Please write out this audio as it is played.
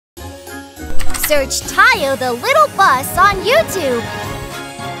Search Tayo the Little Bus on YouTube.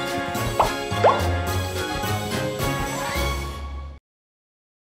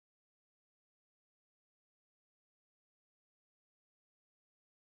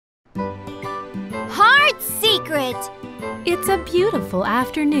 Heart Secret. It's a beautiful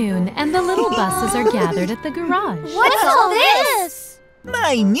afternoon, and the little buses are gathered at the garage. What's all this?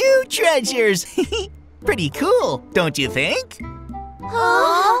 My new treasures! Pretty cool, don't you think?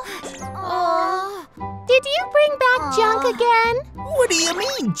 Did you bring back junk again? What do you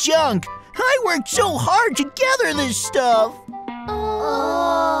mean, junk? I worked so hard to gather this stuff.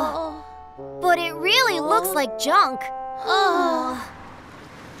 But it really looks like junk.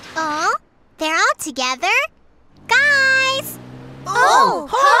 They're all together? Guys! Oh,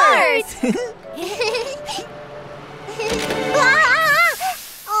 Heart!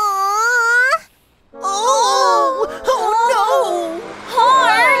 Oh no!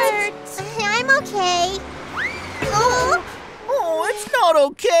 Heart! I'm okay. Oh, it's not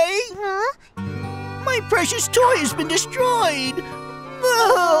okay. Huh? My precious toy has been destroyed.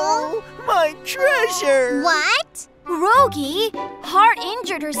 Oh, my treasure. What? Rogi, Heart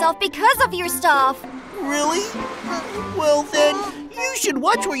injured herself because of your stuff. Really? Well then, you should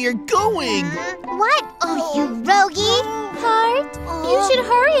watch where you're going. What? Oh, you roguey! Heart, you should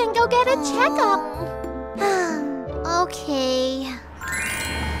hurry and go get a checkup. Okay.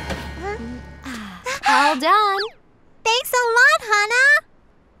 All done. Thanks a lot,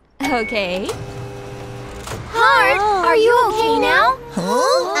 Hannah. Okay. Heart, are you okay now?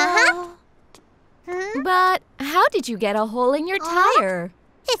 Huh? But how did you get a hole in your tire?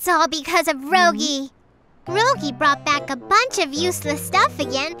 It's all because of Rogi. Rogi brought back a bunch of useless stuff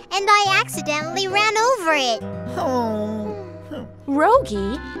again, and I accidentally ran over it. Oh.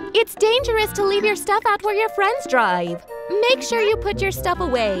 Rogi, it's dangerous to leave your stuff out where your friends drive. Make sure you put your stuff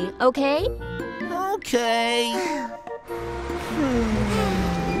away, okay? Okay.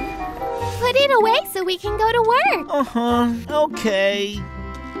 Put it away so we can go to work. Okay.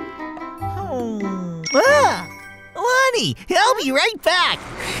 Ah! Lonnie, I'll be right back.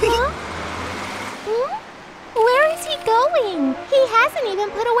 Where is he going? He hasn't even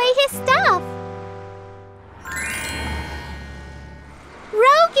put away his stuff.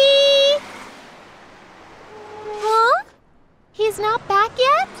 Rogi! Huh? He's not back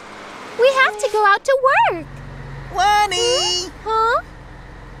yet? We have to go out to work. Lonnie! Huh?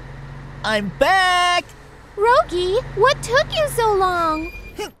 I'm back! Rogi, what took you so long?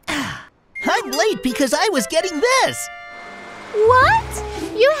 I'm late because I was getting this! What?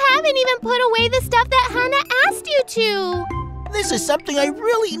 You haven't even put away the stuff that Hannah asked you to. This is something I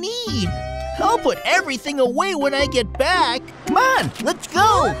really need. I'll put everything away when I get back. Come on, let's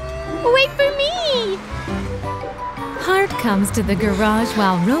go! Wait for me! Heart comes to the garage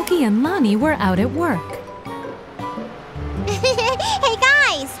while Rogi and Lonnie were out at work. Hey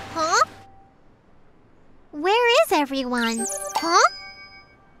guys! Huh? Where is everyone? Huh?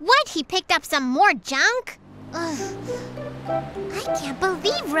 What? He picked up some more junk? Ugh. I can't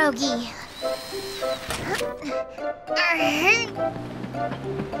believe Rogi.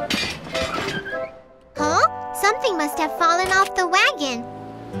 Huh? Something must have fallen off the wagon.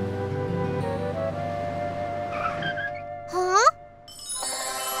 Huh?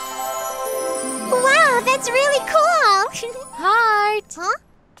 Wow, that's really cool! Heart! Huh?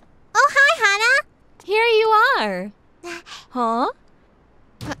 Oh, hi, Hannah! Here you are. Huh?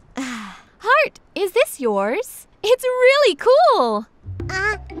 Heart, is this yours? It's really cool.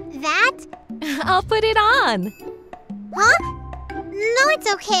 That? I'll put it on. Huh? No, it's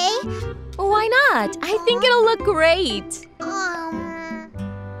okay. Why not? I think it'll look great.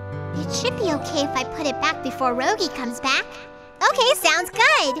 It should be okay if I put it back before Rogi comes back. Okay, sounds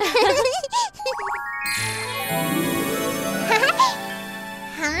good.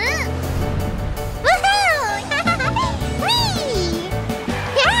 Huh? Woohoo! Whee!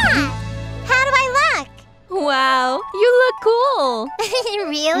 Yeah! How do I look? Wow, you look cool.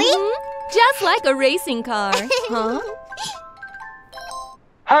 Really? Just like a racing car. Huh?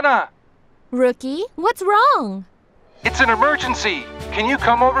 Hannah! Rookie, what's wrong? It's an emergency! Can you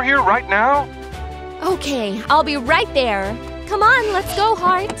come over here right now? Okay, I'll be right there. Come on, let's go,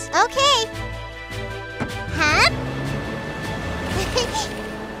 Heart. Okay. Huh?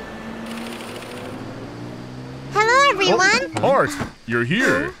 Hello, everyone. Oh, Heart, you're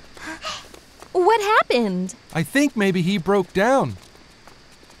here. What happened? I think maybe he broke down.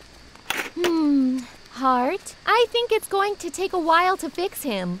 Heart, I think it's going to take a while to fix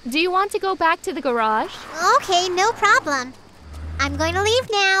him. Do you want to go back to the garage? Okay, no problem. I'm going to leave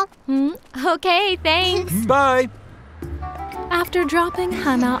now. Okay, thanks. Bye. After dropping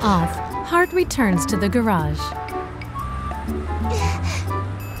Hannah off, Hart returns to the garage.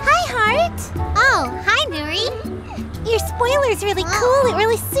 Hi, Hart. Oh, hi, Nuri. Your spoiler's really cool. It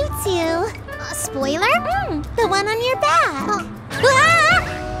really suits you. Spoiler? The one on your back.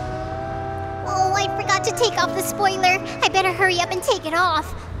 Oh, I forgot to take off the spoiler. I better hurry up and take it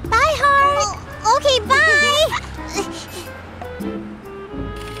off. Bye, Hart. Okay, bye.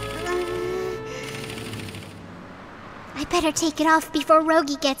 I better take it off before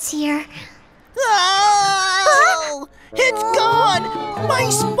Rogi gets here. Oh! It's gone! My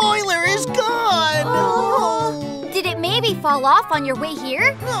spoiler is gone! Oh. Did it maybe fall off on your way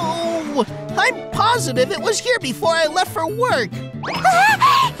here? No! I'm positive it was here before I left for work.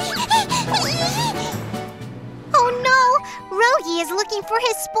 Oh no! Rogi is looking for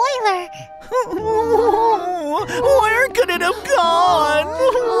his spoiler. Where could it have gone?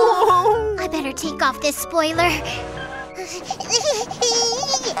 I better take off this spoiler.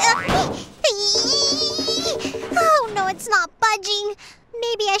 Oh no, it's not budging.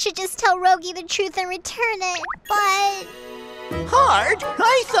 Maybe I should just tell Rogi the truth and return it, but... Hart,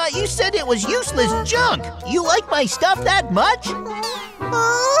 I thought you said it was useless junk. You like my stuff that much?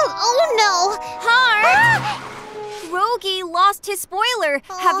 Oh no! Hart! Rogi lost his spoiler.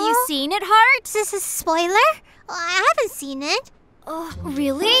 Have you seen it, Hart? This is a spoiler? I haven't seen it.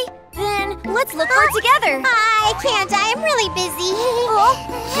 Really? Then let's look for it together. I can't. I am really busy.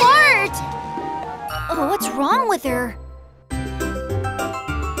 Hart! Oh, what's wrong with her?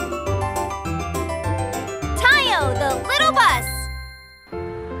 Tayo, the little bus.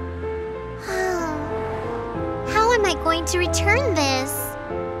 How am I going to return this?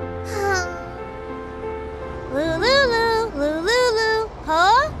 Lulu, Lulu,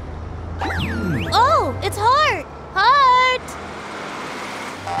 huh? Oh, it's Hart. Hart!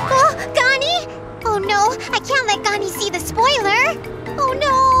 Oh, Gani! Oh no, I can't let Gani see the spoiler. Oh no!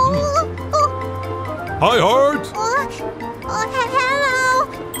 Hi, Hart. Hello.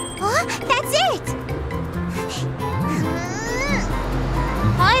 That's it.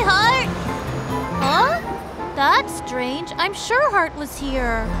 Hi, Hart. Huh? That's strange. I'm sure Hart was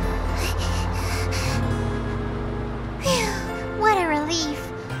here. What a relief.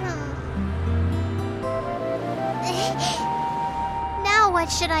 Now what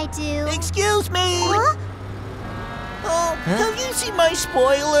should I do? Excuse me. Huh? Oh, have you seen my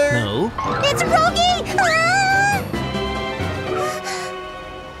spoiler? No. It's Rogi!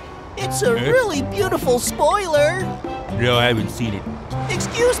 It's a really beautiful spoiler. No, I haven't seen it.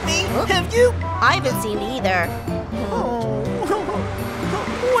 Excuse me, have you? I haven't seen it either. Oh,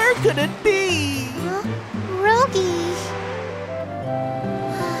 where could it be? Rogi.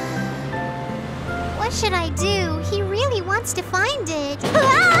 What should I do? He really wants to find it.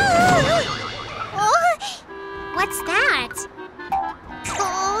 Oh, what's that?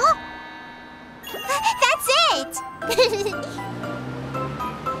 Oh, that's it!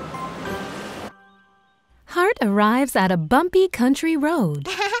 Hart arrives at a bumpy country road.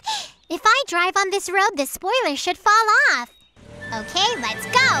 If I drive on this road, the spoiler should fall off. Okay, let's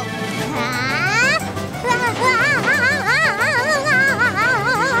go.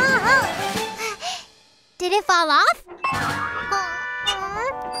 Did it fall off?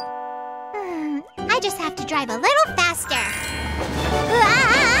 I just have to drive a little faster.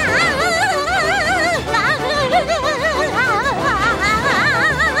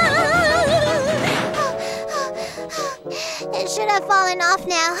 It should have fallen off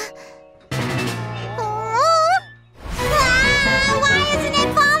now. Why isn't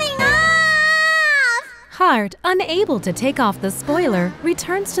it falling off? Hart, unable to take off the spoiler,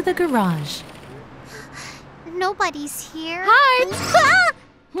 returns to the garage. Nobody's here. Hart!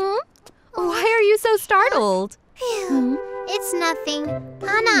 Why are you so startled? It's nothing.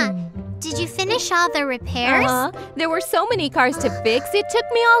 Hana, did you finish all the repairs? There were so many cars to fix, it took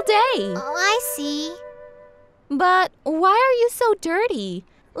me all day. Oh, I see. But why are you so dirty?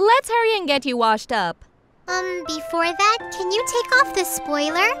 Let's hurry and get you washed up. Before that, can you take off the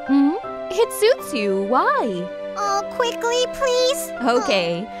spoiler? It suits you. Why? Oh, quickly, please.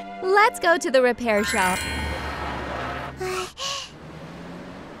 Okay, let's go to the repair shop.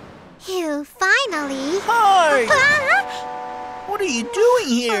 Phew, finally. Hart! What are you doing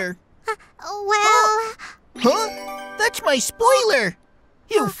here? Well... Huh? That's my spoiler!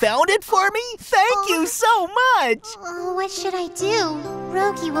 You found it for me? Thank you so much! What should I do?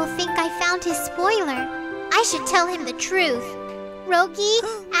 Rogi will think I found his spoiler. I should tell him the truth. Rogi,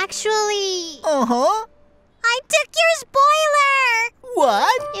 actually... Uh-huh. I took your spoiler!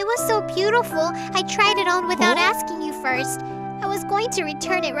 What? It was so beautiful. I tried it on without asking you first. I was going to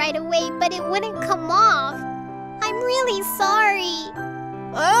return it right away, but it wouldn't come off. I'm really sorry.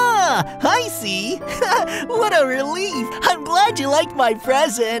 Ah, I see. What a relief. I'm glad you liked my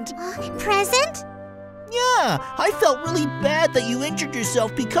present. Present? Yeah, I felt really bad that you injured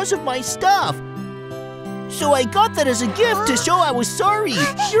yourself because of my stuff. So I got that as a gift to show I was sorry.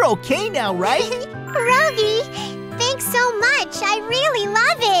 You're okay now, right? Rogi, thanks so much. I really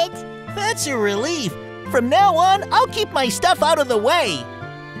love it. That's a relief. From now on, I'll keep my stuff out of the way.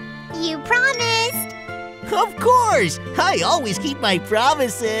 You promised. Of course. I always keep my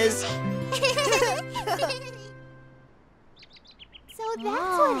promises. So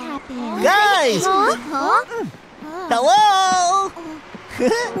that's what happened. Guys! Hello!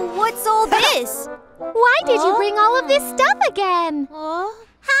 What's all this? Why did you bring all of this stuff again?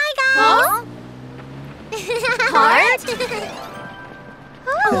 Hi, guys. Heart?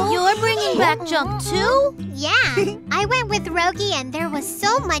 You're bringing back junk too? Yeah, I went with Rogi and there was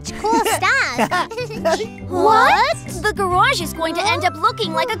so much cool stuff. What? The garage is going to end up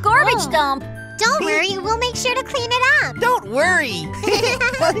looking like a garbage dump. Don't worry, we'll make sure to clean it up. Don't worry.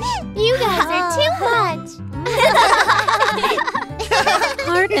 You guys are too much.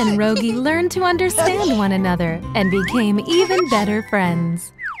 Hart and Rogi learned to understand one another and became even better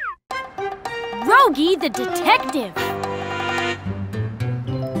friends. Rogi the detective.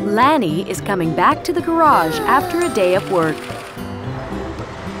 Lanny is coming back to the garage after a day of work.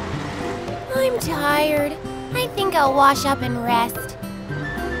 I'm tired. I think I'll wash up and rest.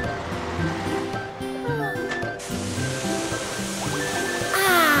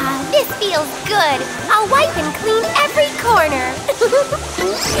 Ah, this feels good. I'll wipe and clean every corner.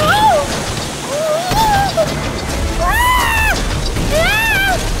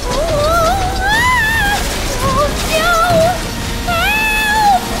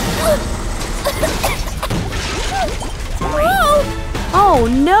 Oh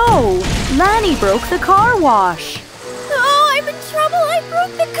no! Lanny broke the car wash. Oh, I'm in trouble. I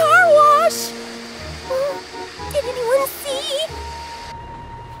broke the car wash. Did anyone see?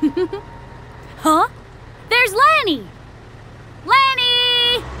 Huh? There's Lanny!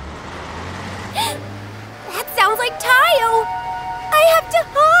 Lanny! That sounds like Tayo. I have to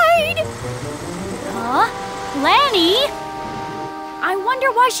hide. Huh? Lanny? I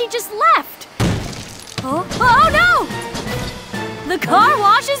wonder why she just left. Oh, oh no! The car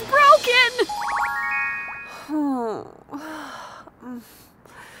wash is broken!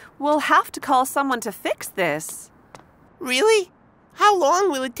 We'll have to call someone to fix this. Really? How long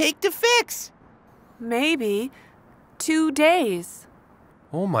will it take to fix? Maybe 2 days.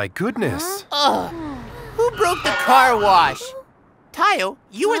 Oh my goodness. Who broke the car wash? Tayo,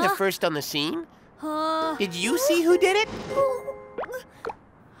 you were the first on the scene. Did you see who did it?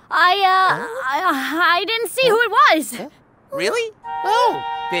 I didn't see who it was. Really? Oh,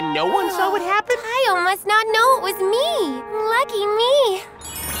 then no one saw what happened? Tayo must not know it was me. Lucky me.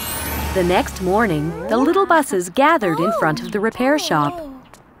 The next morning, the little buses gathered in front of the repair shop.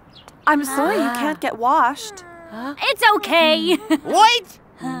 I'm sorry you can't get washed. It's okay. Wait!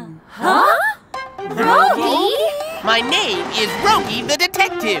 Huh? Rogi? My name is Rogi the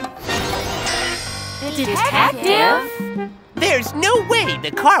detective. Detective? There's no way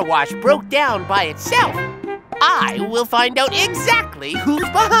the car wash broke down by itself. I will find out exactly who's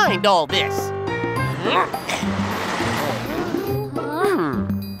behind all this.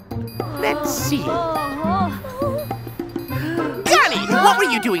 Let's see. Connie, what were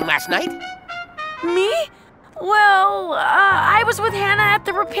you doing last night? Me? Well, I was with Hannah at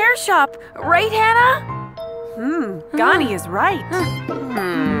the repair shop. Right, Hannah? Gani is right.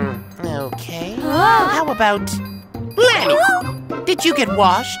 Okay. How about Lanny? Did you get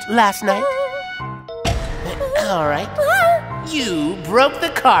washed last night? All right. You broke the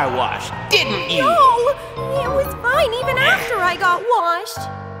car wash, didn't you? No, it was fine even after I got washed.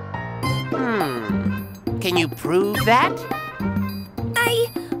 Can you prove that? I...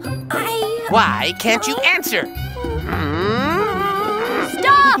 Why can't you answer?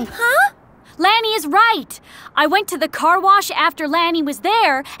 Stop! Huh? Lanny is right. I went to the car wash after Lanny was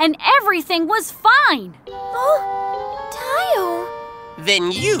there, and everything was fine. Tayo.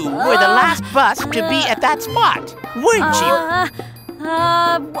 Then you were the last bus to be at that spot, weren't you?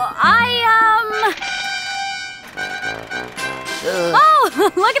 Oh,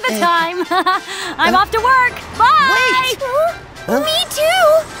 look at the time. I'm off to work. Bye! Wait! Me too.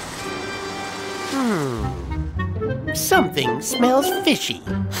 Something smells fishy.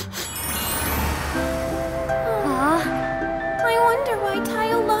 I wonder why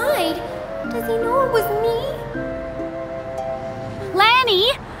Tayo lied. Does he know it was me? Lanny?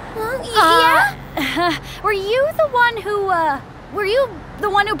 Yeah? Were you the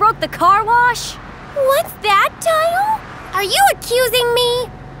one who broke the car wash? What's that, Tayo? Are you accusing me?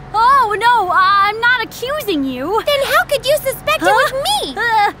 Oh, accusing you. Then how could you suspect it was me?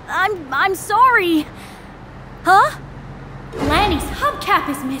 I'm sorry. Huh? Lanny's hubcap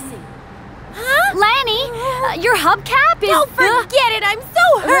is missing. Huh? Lanny, your hubcap is... Don't forget it, I'm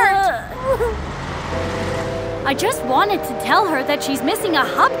so hurt. I just wanted to tell her that she's missing a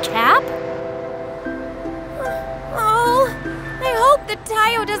hubcap. Oh, I hope that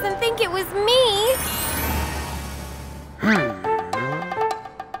Tayo doesn't think it was me.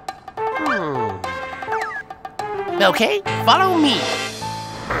 Okay, follow me.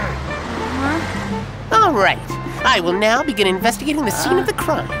 All right. I will now begin investigating the scene of the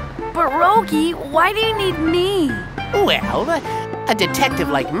crime. But Rogi, why do you need me? Well, a detective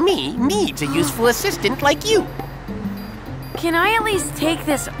like me needs a useful assistant like you. Can I at least take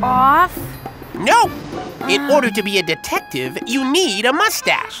this off? No! In order to be a detective, you need a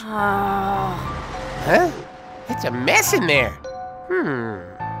mustache. Oh. Huh? It's a mess in there.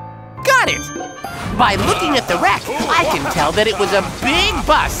 Got it! By looking at the wreck, I can tell that it was a big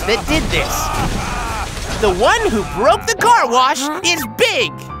bus that did this. The one who broke the car wash is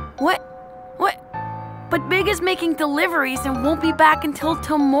Big. What? But Big is making deliveries and won't be back until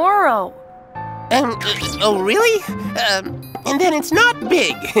tomorrow. Oh, really? And then it's not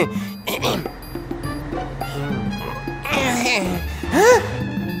Big.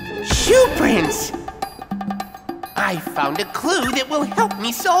 Shoe prints! I found a clue that will help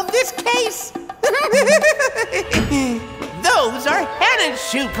me solve this case. Those are Hannah's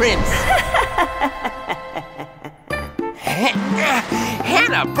shoe prints.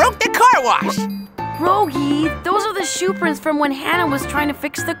 Hannah broke the car wash. Rogi, those are the shoe prints from when Hannah was trying to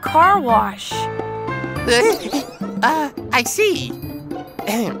fix the car wash. I see.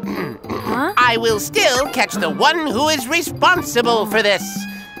 Huh? I will still catch the one who is responsible for this.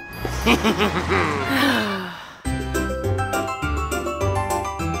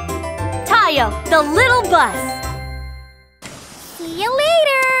 Tayo, the little bus. See you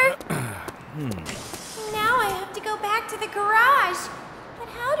later. Now I have to go back to the garage. But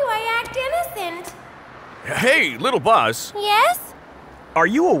how do I act innocent? Hey, little bus. Yes? Are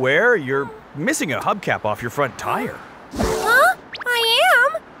you aware you're missing a hubcap off your front tire? Huh? I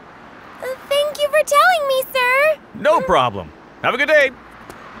am? Thank you for telling me, sir. No problem. Have a good day.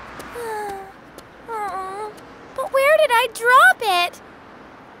 But where did I drop it?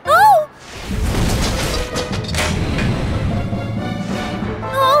 Oh!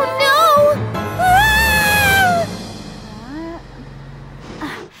 Oh no!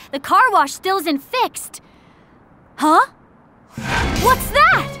 Ah! The car wash still isn't fixed. Huh? What's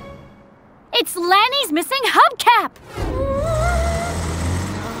that? It's Lanny's missing hubcap.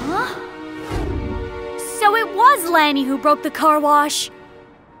 Huh? So it was Lanny who broke the car wash.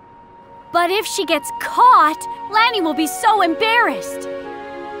 But if she gets caught, Lanny will be so embarrassed.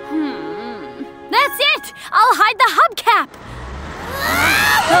 That's it! I'll hide the hubcap.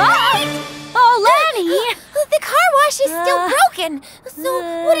 Oh, Lanny! The car wash is still broken. So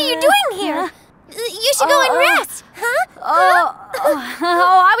what are you doing here? You should go and rest, huh?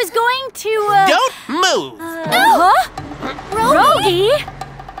 I was going to, Don't move! Huh? Rogi?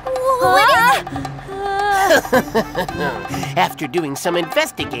 What is it? After doing some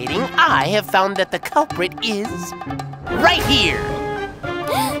investigating, I have found that the culprit is right here.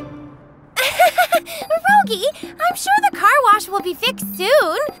 Rogi, I'm sure the car wash will be fixed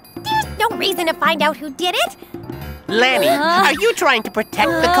soon. There's no reason to find out who did it. Lanny, are you trying to protect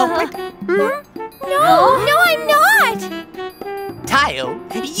the culprit? No, I'm not. Tayo,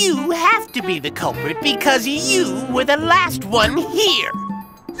 you have to be the culprit because you were the last one here.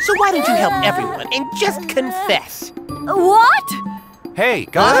 So why don't you help everyone and just confess? What? Hey,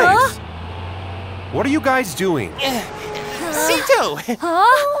 guys! What are you guys doing? Cito!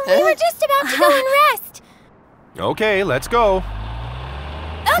 We were just about to go and rest. Okay, let's go.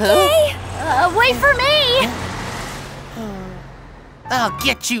 Okay. Wait for me! I'll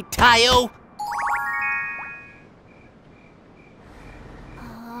get you, Tayo!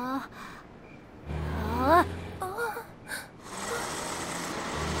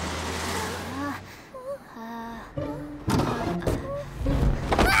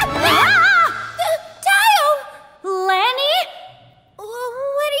 Lanny?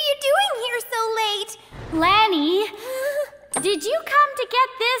 What are you doing here so late? Lanny, did you come to get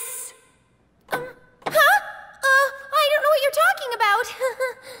this? Huh? I don't know what you're talking about.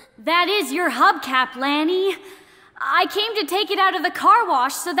 That is your hubcap, Lanny. I came to take it out of the car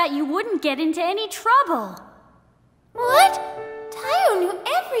wash so that you wouldn't get into any trouble. What? Tayo knew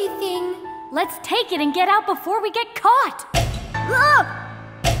everything. Let's take it and get out before we get caught.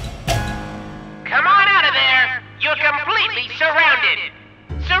 Come on out of there! You're completely surrounded!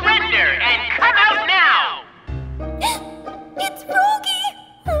 Surrender and come out now!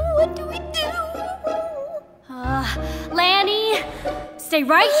 Stay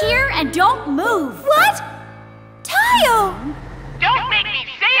right here and don't move. What? Tayo! Don't make me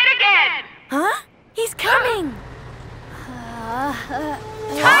say it again! Huh? He's coming!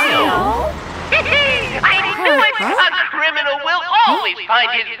 Tayo! I knew it! A criminal will always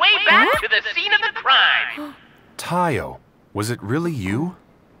find his way back to the scene of the crime! Tayo, was it really you?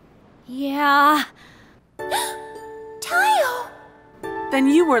 Yeah. Tayo! Then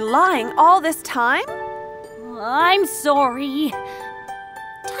you were lying all this time? I'm sorry.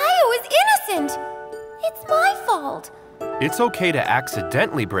 Tayo is innocent! It's my fault. It's okay to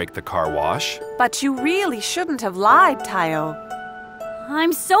accidentally break the car wash. But you really shouldn't have lied, Tayo.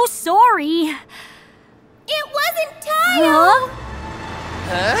 I'm so sorry. It wasn't Tayo!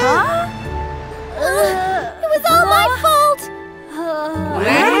 Huh? It was all my fault!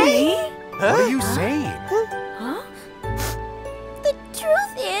 Really? What are you saying? The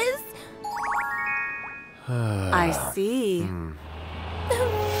truth is... I see.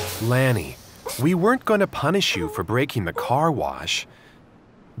 Lanny, we weren't going to punish you for breaking the car wash.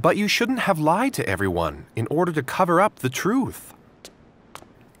 But you shouldn't have lied to everyone in order to cover up the truth.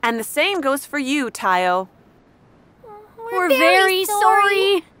 And the same goes for you, Tayo. We're very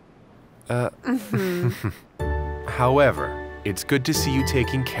sorry. However, it's good to see you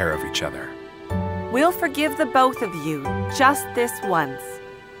taking care of each other. We'll forgive the both of you, just this once.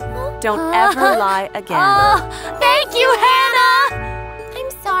 Don't ever lie again. Thank you, Hannah!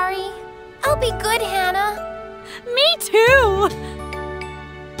 I'm sorry. I'll be good, Hannah. Me too!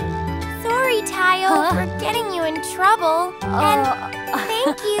 Sorry, Tayo, for getting you in trouble. And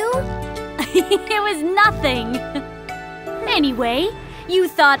thank you. It was nothing. Anyway, you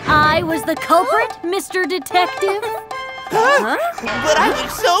thought I was the culprit, Mr. Detective? But I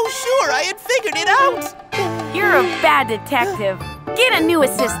was so sure I had figured it out. You're a bad detective. Get a new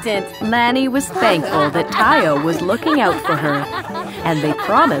assistant. Lanny was thankful that Tayo was looking out for her, and they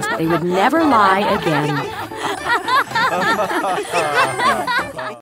promised they would never lie again.